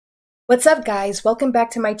What's up, guys? Welcome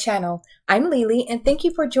back to my channel. I'm Lily, and thank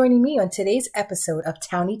you for joining me on today's episode of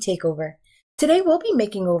Townie Take Over. Today we'll be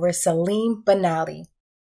making over Salim Benali.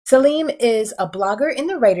 Salim is a blogger in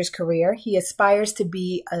the writer's career. He aspires to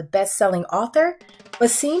be a best-selling author, but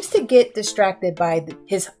seems to get distracted by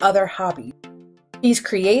his other hobbies. He's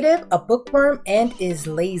creative, a bookworm, and is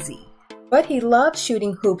lazy. But he loves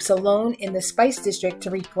shooting hoops alone in the Spice District to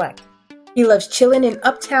reflect. He loves chilling in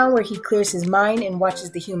Uptown where he clears his mind and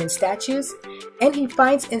watches the human statues, and he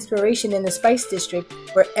finds inspiration in the Spice District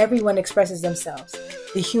where everyone expresses themselves.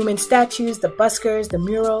 The human statues, the buskers, the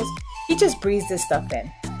murals, he just breathes this stuff in.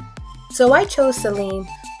 So I chose Salim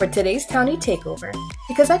for today's Townie Takeover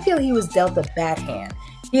because I feel he was dealt a bad hand.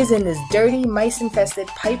 He is in this dirty, mice-infested,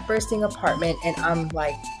 pipe-bursting apartment, and I'm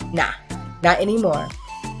like, nah, not anymore.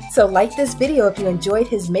 So like this video if you enjoyed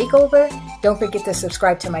his makeover. Don't forget to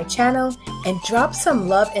subscribe to my channel and drop some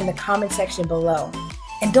love in the comment section below.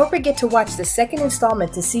 And don't forget to watch the second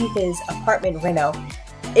installment to see his apartment reno.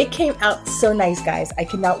 It came out so nice, guys. I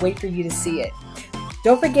cannot wait for you to see it.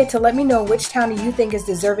 Don't forget to let me know which townie you think is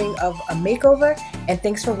deserving of a makeover. And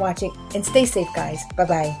thanks for watching and stay safe, guys.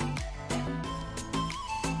 Bye-bye.